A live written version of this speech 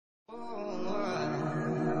We'll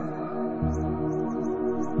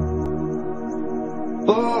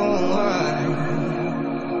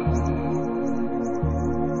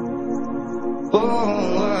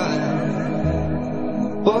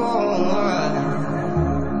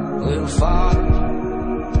fall.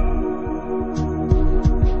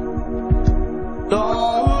 Don't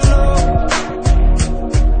know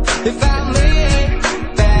if I made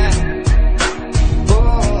it back.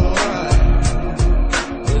 We'll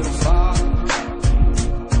fall.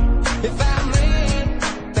 If I made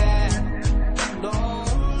it back. Don't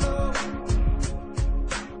know.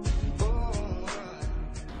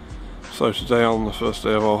 So today on the first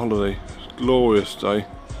day of our holiday, it's a glorious day,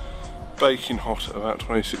 baking hot at about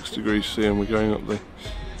 26 degrees C, and we're going up the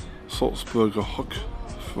Salzburger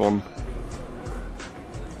Hochthron.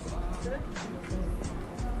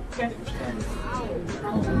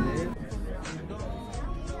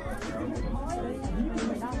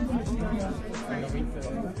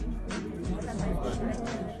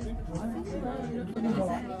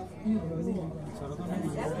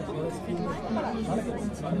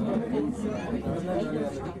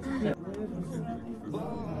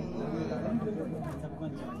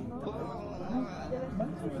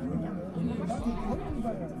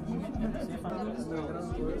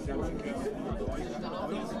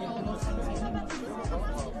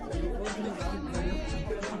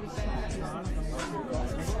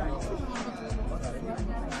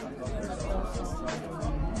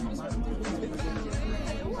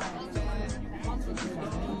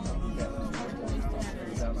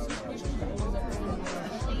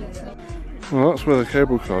 Well, that's where the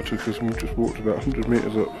cable car took us, and we just walked about 100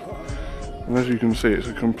 metres up. And as you can see, it's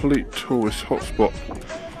a complete tourist hotspot.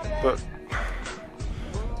 But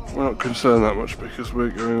we're not concerned that much because we're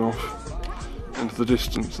going off into the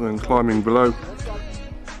distance and then climbing below.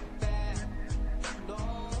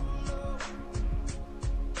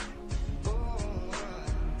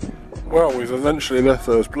 Well, we've eventually left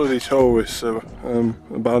those bloody tourists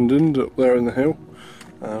abandoned up there in the hill,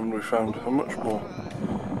 and we found a much more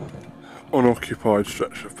unoccupied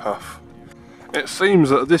stretch of path. It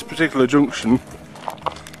seems that at this particular junction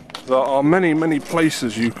there are many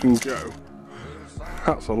places you can go.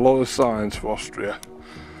 That's a lot of signs for Austria.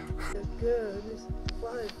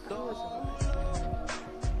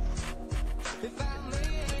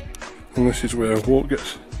 And this is where a walk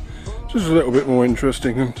gets just a little bit more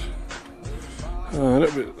interesting and a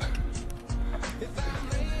little bit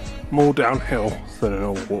more downhill than an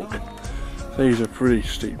old walk. These are pretty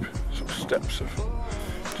steep sort of steps of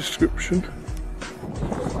description.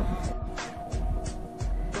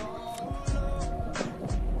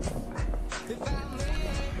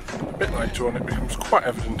 A bit later on it becomes quite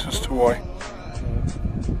evident as to why.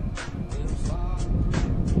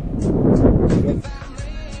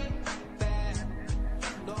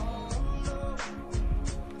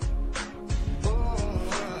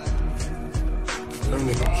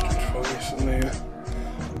 Only ostrich for this and there.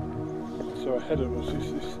 So ahead of us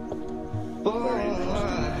is this very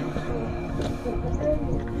interesting.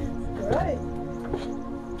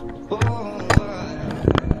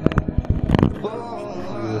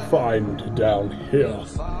 You'll find down here.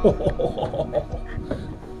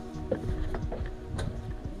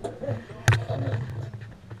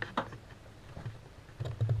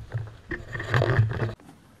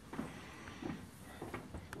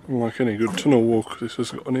 Like any good tunnel walk, this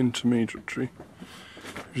has got an intermediary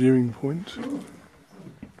viewing point.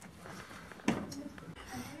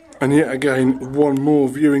 And yet again, one more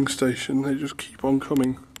viewing station. They just keep on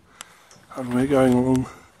coming. And we're going along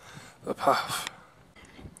the path.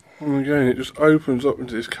 And again, it just opens up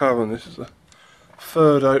into this cavern. This is the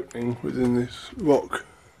third opening within this rock.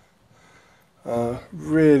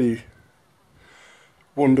 Really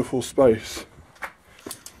wonderful space.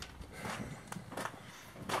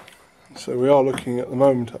 So we are looking at the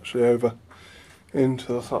moment actually over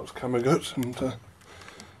into the Salzburger, and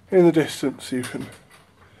in the distance you can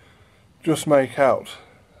just make out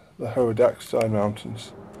the Hohe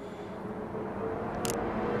Mountains.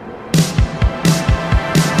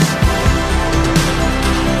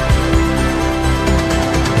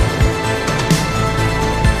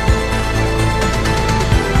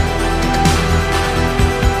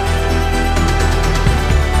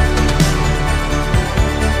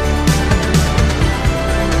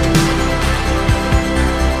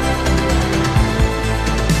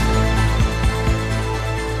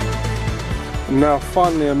 Now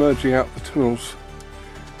finally emerging out the tunnels,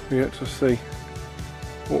 we get to see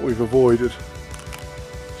what we've avoided.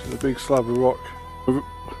 This is a big slab of rock,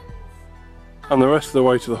 and the rest of the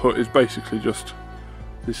way to the hut is basically just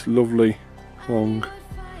this lovely long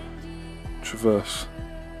traverse.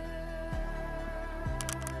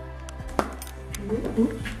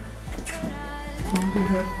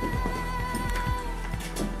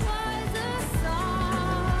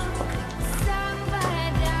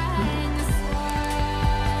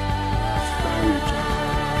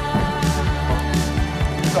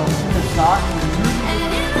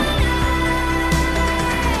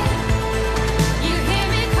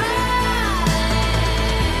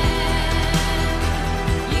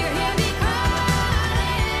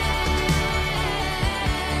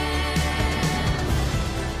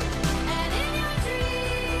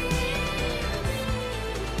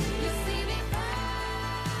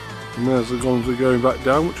 And there's the gondola going back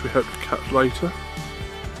down, which we hope to catch later.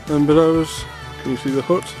 And below us, can you see the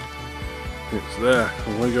hut? It's there,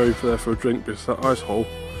 and we're going there for a drink because that ice hole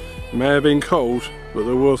may have been cold, but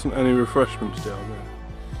there wasn't any refreshments down there.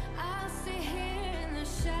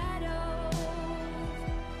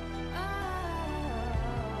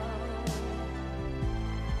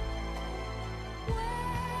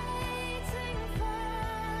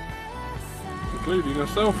 Including a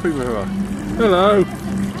selfie mirror. Hello!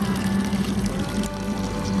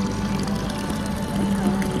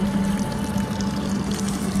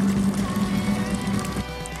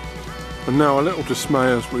 And now a little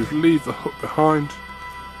dismay as we leave the hut behind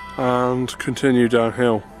and continue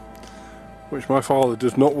downhill, which my father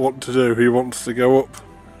does not want to do. He wants to go up.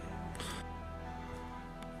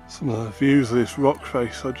 Some of the views of this rock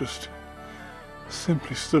face are just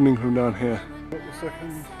simply stunning from down here. The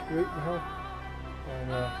second route now, and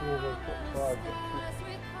we're almost got tired, but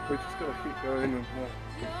we just got to keep going and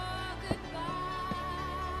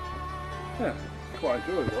yeah, quite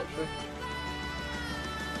enjoyable actually.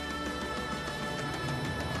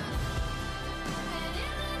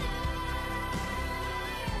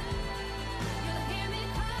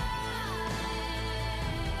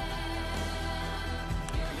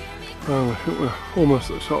 Well, I think we're almost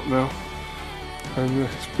at the top now, and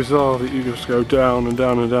it's bizarre that you just go down and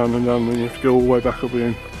down and down and down and you have to go all the way back up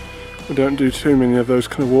again. We don't do too many of those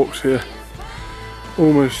kind of walks here.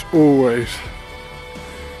 Almost always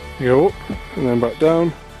you go up and then back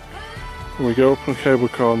down, and we go up on a cable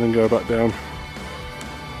car and then go back down.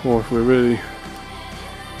 Or if we're really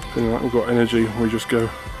feeling like we've got energy, we just go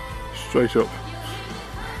straight up.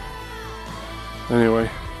 Anyway,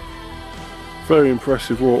 very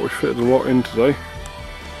impressive walk. We fitted a lot in today,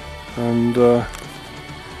 and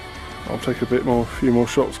I'll take a few more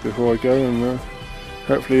shots before I go, and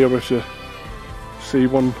hopefully you'll be able to see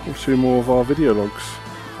one or two more of our video logs.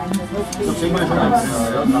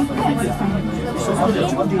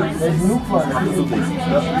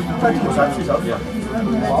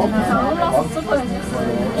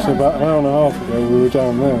 So about an hour and a half ago we were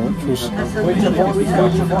down there, which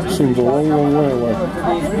seemed a long, long way away.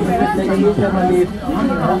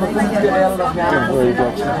 Very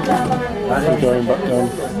good. We're going back down.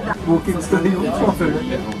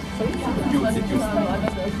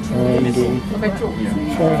 And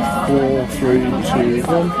 5, 4, 3, 2,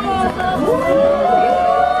 1.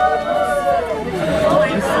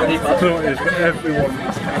 I don't know what it is, but everyone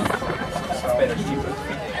is